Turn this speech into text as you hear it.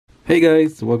Hey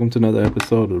guys, welcome to another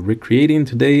episode of Recreating.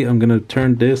 Today I'm going to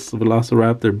turn this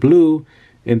Velociraptor blue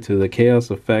into the Chaos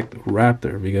Effect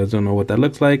Raptor. If you guys don't know what that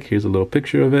looks like, here's a little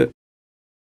picture of it.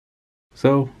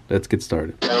 So let's get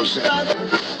started.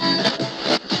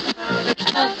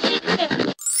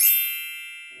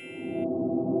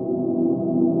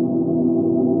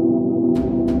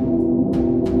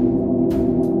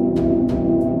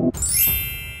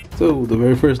 So the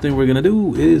very first thing we're going to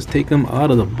do is take them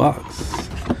out of the box.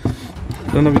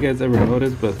 I don't know if you guys ever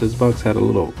noticed, but this box had a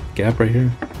little gap right here.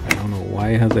 I don't know why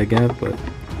it has that gap, but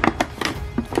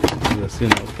let's see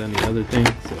with any other thing.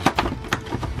 So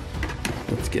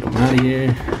let's get them out of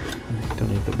here. I don't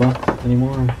need the box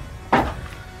anymore.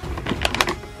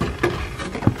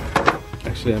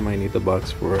 Actually, I might need the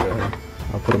box for.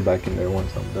 I'll put them back in there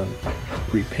once I'm done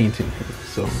repainting him.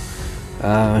 So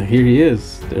here he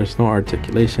is. There's no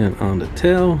articulation on the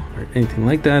tail or anything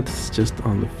like that. It's just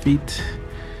on the feet.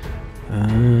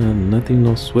 Nothing,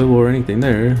 no swivel or anything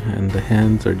there, and the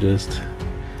hands are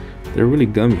they're really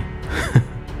gummy.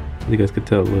 You guys could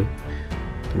tell, look,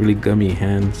 really gummy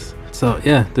hands. So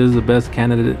yeah, this is the best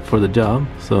candidate for the job.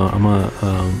 So I'm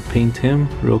gonna paint him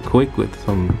real quick with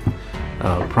some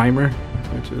primer,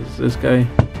 which is this guy,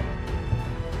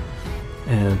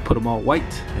 and put them all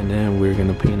white, and then we're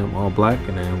gonna paint them all black,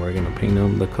 and then we're gonna paint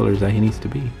him the colors that he needs to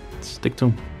be. Stick to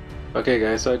him. Okay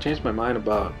guys, so I changed my mind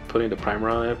about putting the primer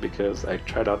on it because I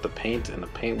tried out the paint and the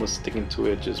paint was sticking to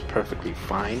it just perfectly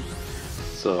fine.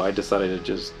 So I decided to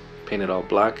just paint it all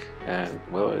black, and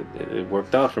well, it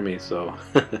worked out for me, so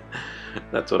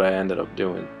that's what I ended up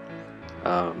doing.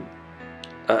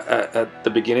 At the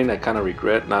beginning I kind of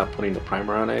regret not putting the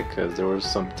primer on it because there were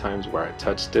some times where I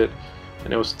touched it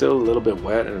and it was still a little bit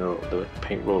wet and the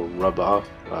paint will rub off.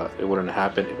 It wouldn't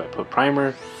happen if I put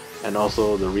primer. And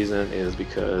also the reason is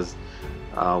because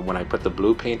when I put the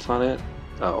blue paint on it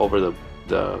over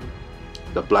the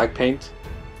black paint,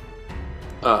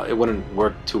 it wouldn't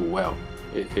work too well.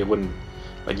 It wouldn't,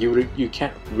 like, you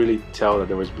can't really tell that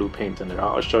there was blue paint in there.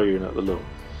 I'll show you in a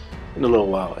little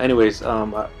while. Anyways,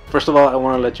 first of all, I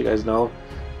want to let you guys know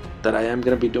that I am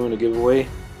gonna be doing a giveaway.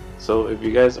 So if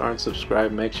you guys aren't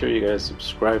subscribed, make sure you guys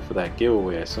subscribe for that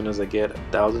giveaway. As soon as I get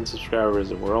 1,000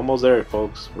 subscribers, and we're almost there,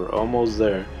 folks. We're almost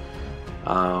there.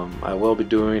 I will be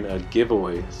doing a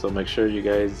giveaway, so make sure you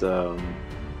guys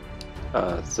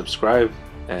subscribe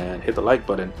and hit the like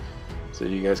button so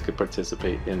you guys could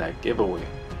participate in that giveaway.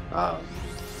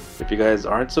 If you guys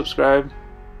aren't subscribed,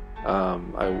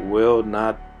 I will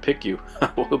not pick you. I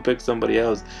will pick somebody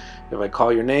else. If I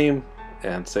call your name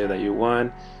and say that you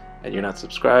won and you're not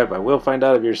subscribed, I will find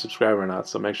out if you're subscribed or not,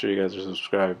 so make sure you guys are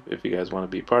subscribed if you guys want to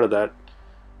be part of that.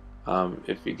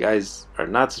 If you guys are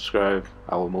not subscribed,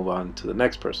 I will move on to the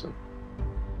next person.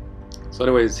 So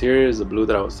anyways, here is the blue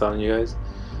that I was telling you guys.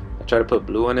 I tried to put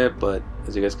blue in it, but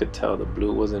as you guys could tell, the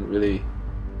blue wasn't really,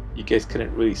 you guys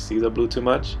couldn't really see the blue too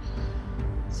much.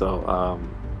 So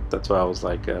that's why I was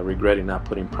like regretting not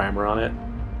putting primer on it.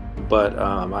 But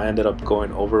I ended up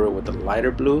going over it with the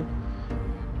lighter blue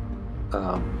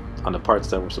on the parts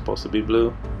that were supposed to be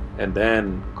blue, and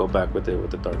then go back with it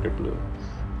with the darker blue.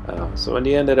 So in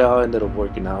the end, it all ended up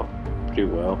working out pretty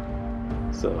well,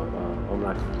 so I'm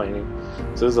not complaining.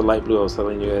 So this is the light blue I was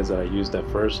telling you guys that I used at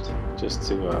first, just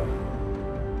to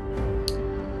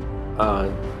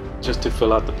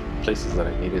fill out the places that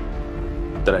I needed,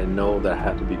 that I know that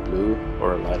had to be blue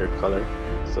or a lighter color.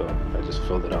 So I just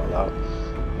filled it all out,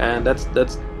 and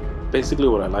that's basically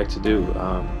what I like to do.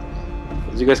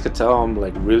 As you guys could tell, I'm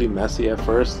like really messy at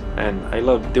first, and I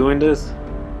love doing this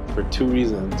for two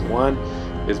reasons. One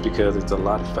is because it's a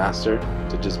lot faster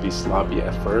to just be sloppy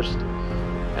at first,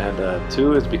 and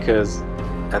two is because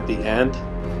at the end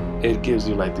it gives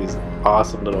you like these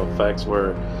awesome little effects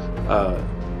where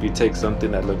you take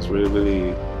something that looks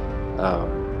really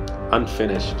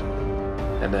unfinished,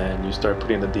 and then you start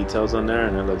putting the details on there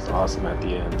and it looks awesome at the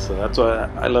end. So that's why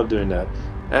I love doing that.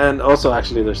 And also,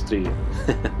 actually, there's three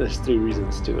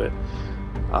reasons to it.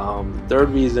 The third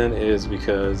reason is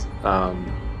because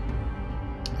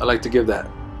I like to give that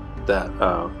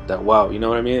wow, you know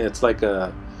what I mean? It's like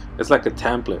a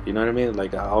template, you know what I mean?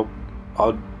 Like I'll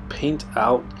paint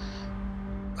out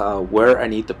where I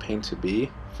need the paint to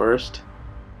be first.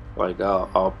 Like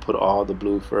I'll put all the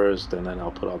blue first, and then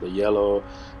I'll put all the yellow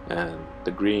and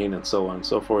the green and so on and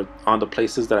so forth on the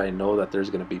places that I know that there's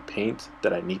gonna be paint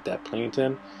that I need that paint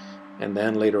in. And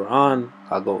then later on,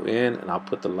 I'll go in and I'll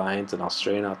put the lines and I'll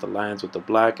straighten out the lines with the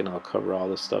black, and I'll cover all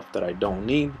the stuff that I don't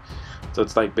need. So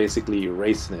it's like basically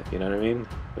erasing it, you know what I mean?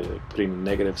 Like putting a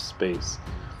negative space.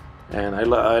 And I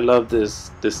love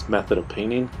this method of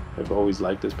painting. I've always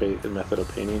liked this method of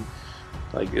painting.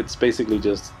 Like, it's basically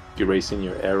just erasing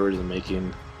your errors and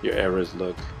making your errors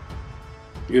look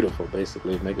beautiful,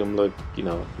 basically make them look, you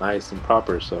know, nice and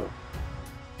proper. So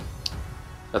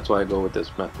that's why I go with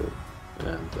this method.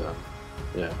 And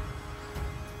yeah,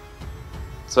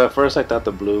 so at first I thought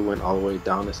the blue went all the way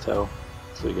down his tail,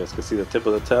 so you guys can see the tip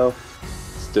of the tail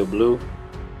still blue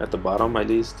at the bottom at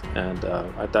least, and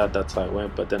I thought that's how it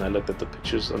went, but then I looked at the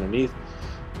pictures underneath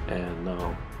and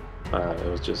no, it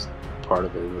was just part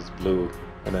of it was blue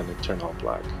and then it turned all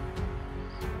black.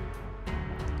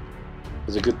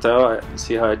 As you could tell, I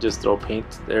see how I just throw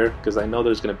paint there because I know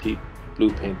there's gonna be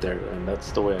blue paint there, and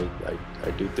that's the way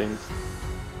I do things.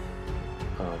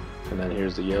 And then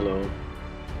here's the yellow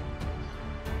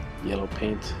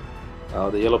paint.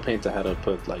 The yellow paint, I had to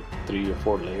put like 3 or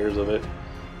 4 layers of it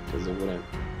because it wouldn't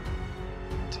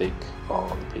take all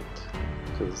the paint,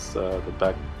 because the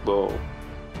back bowl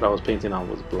what I was painting on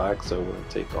was black, so it wouldn't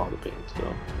take all the paint. So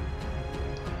and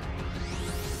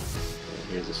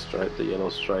here's the stripe, the yellow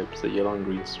stripes, the yellow and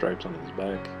green stripes on his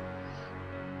back.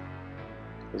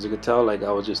 As you can tell, like,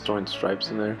 I was just throwing stripes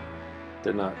in there.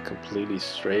 They're not completely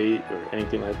straight or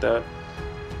anything like that,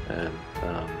 and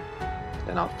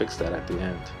I'll fix that at the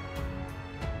end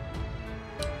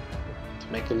to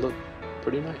make it look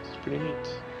pretty nice, pretty neat.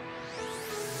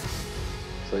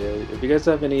 So yeah, if you guys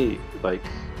have any like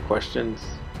questions,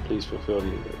 please feel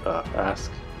free to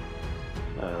ask.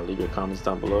 Leave your comments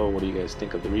down below. What do you guys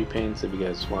think of the repaints? If you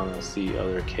guys want to see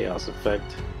other chaos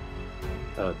effect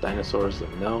dinosaurs, let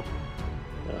me know.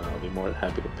 I'll be more than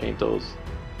happy to paint those.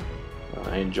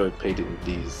 I enjoy painting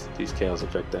these chaos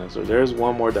effect dinosaurs. There's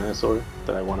one more dinosaur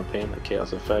that I want to paint, a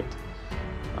chaos effect.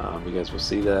 You guys will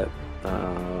see that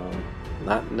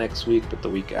not next week, but the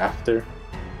week after.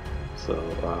 So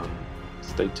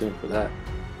stay tuned for that.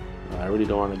 I really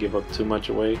don't want to give up too much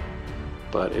away,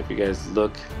 but if you guys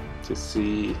look to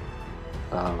see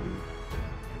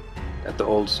at the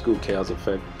old school chaos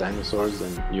effect dinosaurs,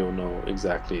 then you'll know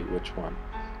exactly which one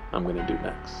I'm gonna do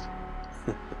next.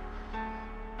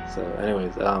 So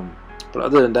anyways, but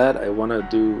other than that, I want to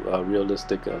do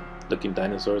realistic looking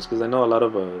dinosaurs, because I know a lot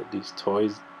of these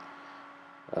toys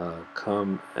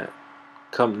come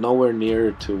nowhere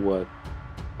near to what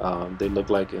they look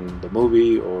like in the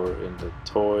movie or in the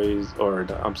toys, or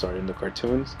I'm sorry, in the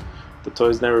cartoons. The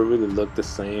toys never really look the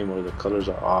same, or the colors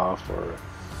are off, or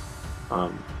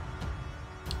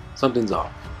something's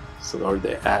off. So, or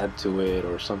they add to it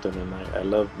or something, and I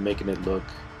love making it look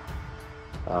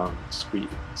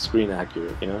screen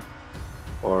accurate, you know,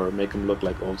 or make them look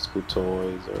like old school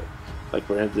toys, or like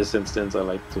for this instance, I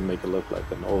like to make it look like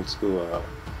an old school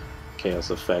chaos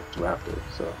effect Raptor.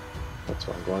 So that's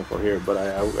what I'm going for here. But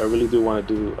I really do want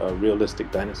to do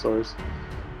realistic dinosaurs.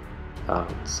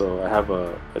 So I have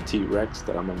a T-Rex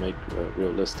that I'm gonna make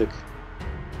realistic,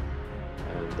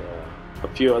 and a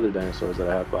few other dinosaurs that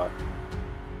I have bought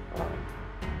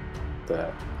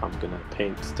that I'm gonna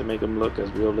paint to make them look as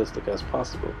realistic as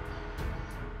possible,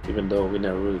 even though we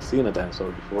never really seen a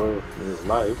dinosaur before in real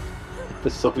life.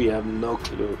 So we have no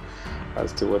clue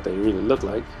as to what they really look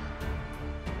like.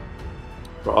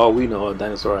 For all we know, a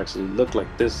dinosaur actually looked like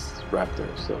this raptor,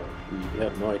 so we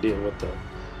have no idea what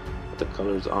the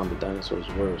colors on the dinosaurs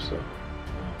were. So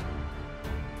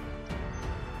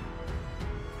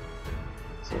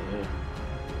yeah,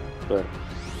 but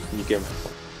you get my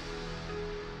point.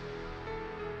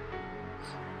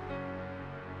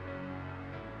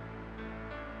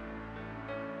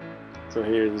 So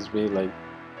here is me like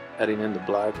adding in the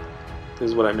black. This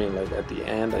is what I mean, like at the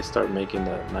end I start making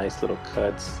the nice little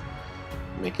cuts,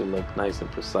 make it look nice and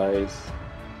precise.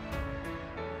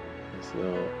 Nice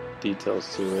little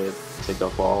details to it. Take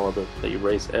off all of the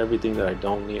erase everything that I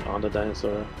don't need on the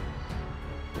dinosaur.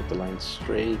 Make the lines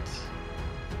straight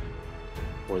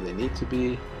where they need to be,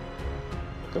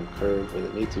 make them curved where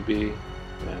they need to be,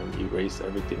 and erase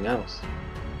everything else.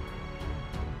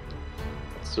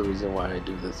 That's the reason why I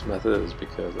do this method, is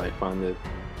because I find it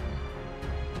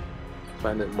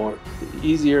more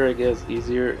easier, I guess,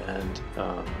 and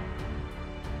I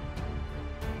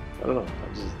don't know,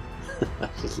 I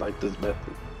just like this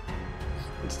method.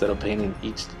 Instead of painting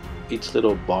each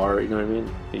little bar, you know what I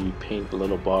mean? You paint the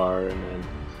little bar and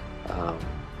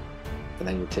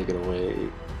then you take it away,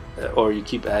 or you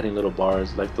keep adding little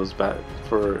bars like those.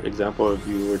 For example, if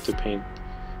you were to paint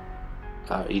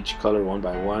each color one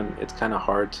by one, it's kind of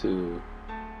hard to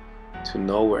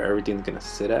know where everything's gonna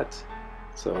sit at.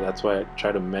 So that's why I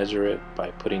try to measure it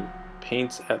by putting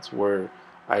paints at where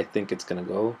I think it's gonna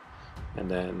go,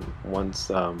 and then once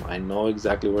I know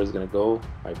exactly where it's gonna go,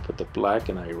 I put the black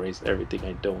and I erase everything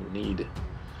I don't need.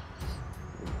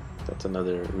 That's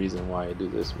another reason why I do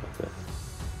this method.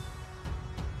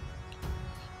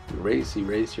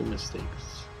 erase your mistakes.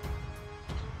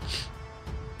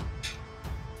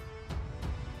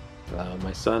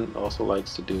 My son also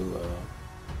likes to do,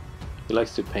 he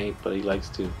likes to paint, but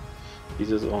he's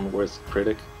his own worst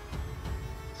critic.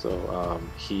 So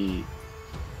he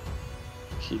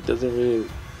doesn't really,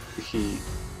 he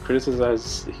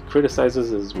criticizes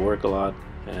his work a lot,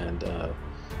 and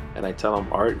I tell him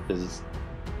art is,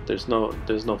 there's no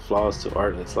flaws to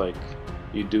art. It's like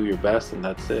you do your best and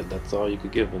that's it. That's all you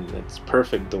could give, and it's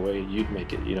perfect the way you'd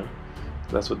make it, you know.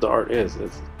 That's what the art is.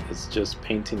 It's just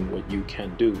painting what you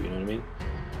can do, you know what I mean?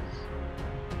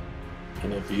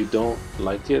 And if you don't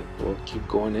like it, well, keep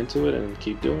going into it and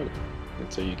keep doing it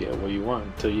until you get what you want,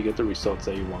 until you get the results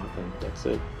that you want, and that's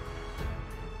it.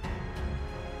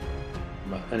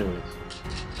 But anyways,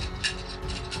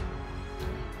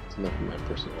 it's enough of my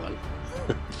personal life.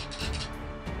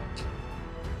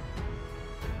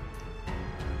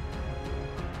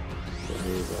 So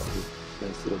here you go,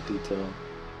 nice little detail.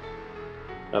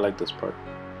 I like this part.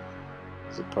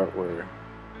 It's the part where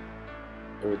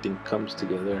everything comes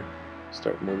together.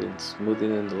 Start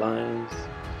smoothing in the lines,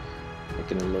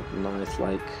 making it look nice,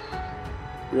 like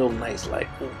real nice, like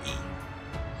ooh.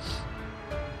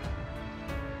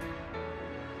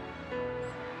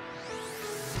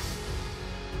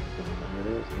 There it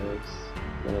is, nice.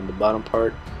 And then the bottom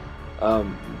part,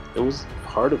 it was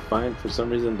hard to find for some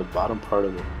reason the bottom part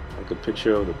of it, like a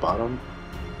picture of the bottom.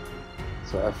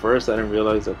 So at first I didn't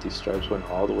realize that these stripes went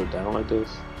all the way down like this.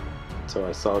 So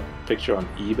I saw a picture on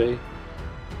eBay.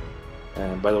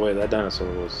 And by the way, that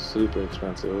dinosaur was super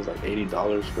expensive. It was like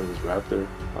 $80 for this raptor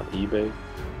on eBay.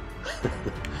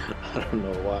 I don't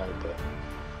know why,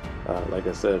 but like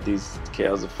I said, these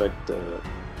Chaos Effect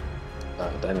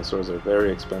dinosaurs are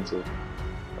very expensive.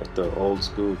 Like the old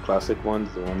school classic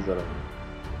ones, the ones that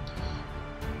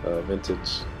are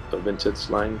vintage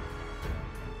line.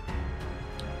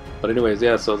 But anyways,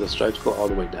 yeah, so the stripes go all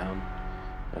the way down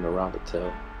and around the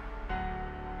tail.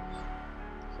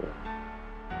 So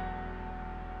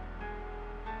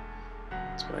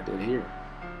that's what I did here.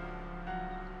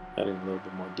 Adding a little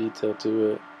bit more detail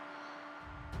to it.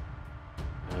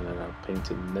 And then I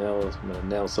painted nails from a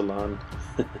nail salon.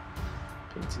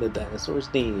 Painted the dinosaur's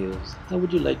nails. How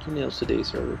would you like your nails today,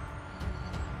 sir?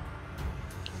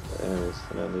 But anyways,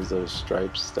 and then there's those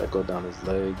stripes that go down his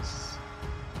legs.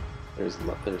 There's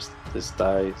his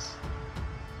thighs.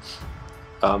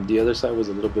 The other side was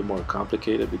a little bit more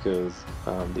complicated because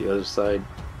the other side,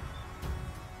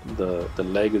 the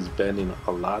leg is bending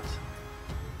a lot.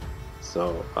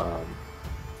 So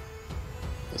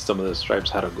some of the stripes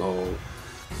had to go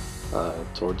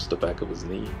towards the back of his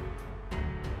knee.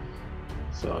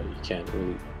 So you can't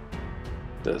really.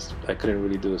 I couldn't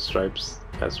really do the stripes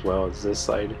as well as this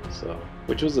side. So,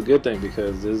 which was a good thing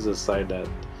because this is the side that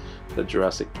the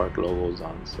Jurassic Park logo is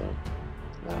on, so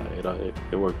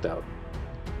it worked out.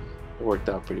 It worked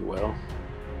out pretty well.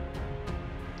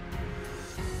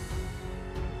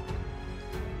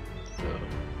 So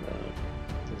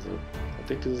I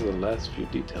think this is the last few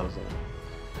details.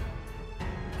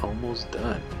 Almost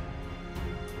done.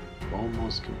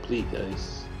 Almost complete,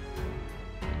 guys.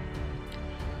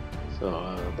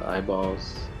 So the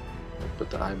eyeballs. I put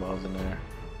the eyeballs in there.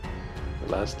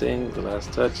 The last thing, the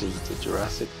last touch is the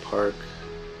Jurassic Park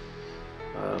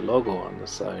logo on the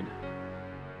side.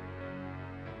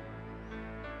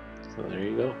 So there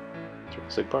you go,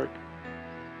 Jurassic Park.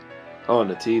 Oh, and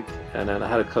the teeth, and then I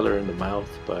had a color in the mouth,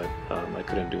 but I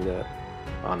couldn't do that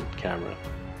on camera.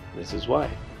 This is why.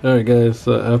 Alright guys,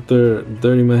 so after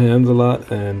dirtying my hands a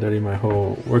lot and dirtying my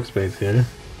whole workspace here,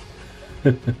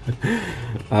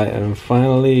 I am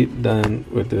finally done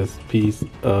with this piece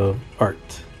of art.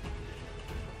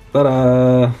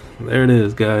 Ta-da! There it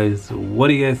is, guys. What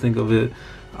do you guys think of it?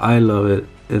 I love it.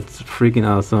 It's freaking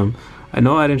awesome. I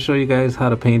know I didn't show you guys how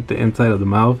to paint the inside of the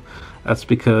mouth. That's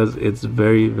because it's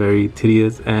very, very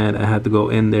tedious, and I had to go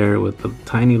in there with a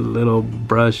tiny little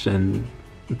brush and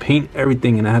paint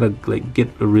everything, and I had to like get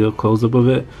a real close-up of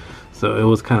it. So it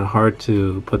was kind of hard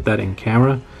to put that in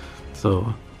camera.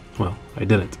 So, well, I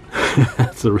didn't.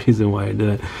 That's the reason why I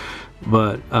didn't.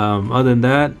 But other than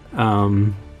that,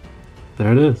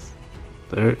 there it is.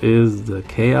 There is the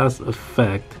Chaos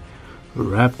Effect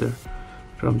Raptor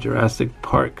from Jurassic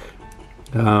Park.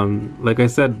 Like I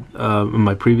said in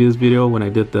my previous video when I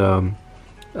did the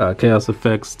Chaos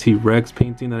Effects T-Rex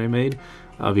painting that I made,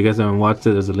 if you guys haven't watched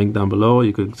it, there's a link down below.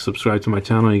 You could subscribe to my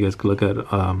channel. You guys could look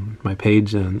at my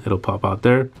page and it'll pop out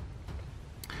there.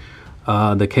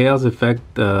 The Chaos Effect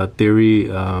theory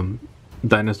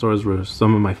dinosaurs were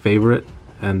some of my favorite,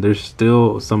 and they're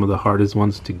still some of the hardest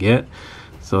ones to get.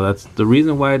 So that's the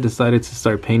reason why I decided to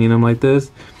start painting them like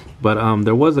this. But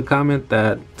there was a comment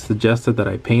that suggested that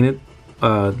I painted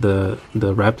the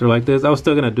Raptor like this. I was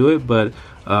still gonna do it, but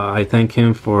I thank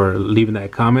him for leaving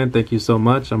that comment. Thank you so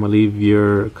much. I'm gonna leave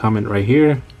your comment right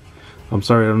here. I'm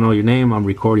sorry I don't know your name. I'm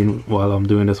recording while I'm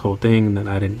doing this whole thing, and then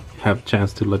I didn't have a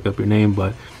chance to look up your name,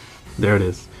 but there it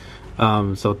is.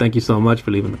 So thank you so much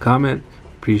for leaving the comment.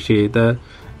 Appreciate that.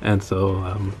 And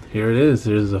so here it is.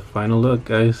 Here's a final look,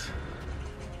 guys.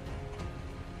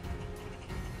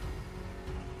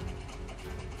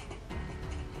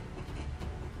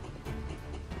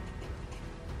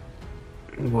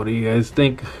 What do you guys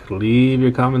think? Leave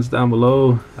your comments down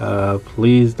below.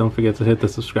 Please don't forget to hit the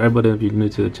subscribe button if you're new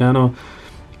to the channel,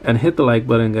 and hit the like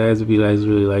button, guys, if you guys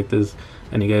really like this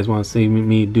and you guys want to see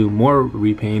me do more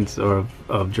repaints or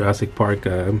of Jurassic Park,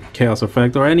 Chaos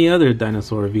Effect, or any other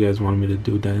dinosaur if you guys want me to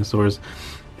do dinosaurs.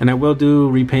 And I will do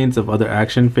repaints of other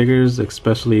action figures,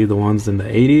 especially the ones in the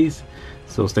 80s,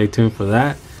 so stay tuned for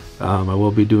that. I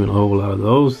will be doing a whole lot of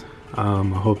those. I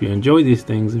hope you enjoy these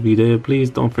things. If you did, please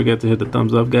don't forget to hit the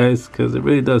thumbs up, guys, because it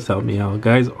really does help me out,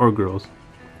 guys or girls,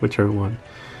 whichever one.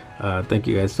 Thank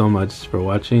you guys so much for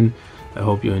watching. I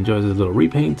hope you enjoy this little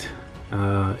repaint.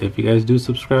 If you guys do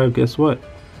subscribe, guess what?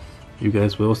 You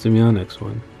guys will see me on the next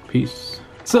one. Peace.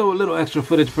 So a little extra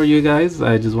footage for you guys.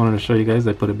 I just wanted to show you guys.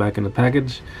 I put it back in the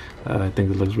package. I think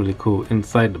it looks really cool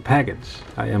inside the package.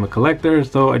 I am a collector,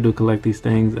 so I do collect these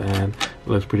things, and it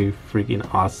looks pretty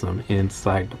freaking awesome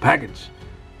inside the package.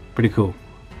 Pretty cool.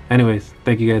 Anyways,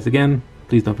 thank you guys again.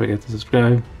 Please don't forget to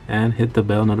subscribe and hit the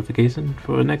bell notification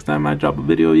for the next time I drop a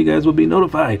video. You guys will be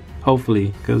notified,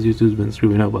 hopefully, because YouTube's been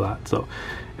screwing up a lot. So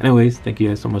anyways, thank you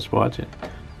guys so much for watching.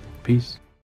 Peace.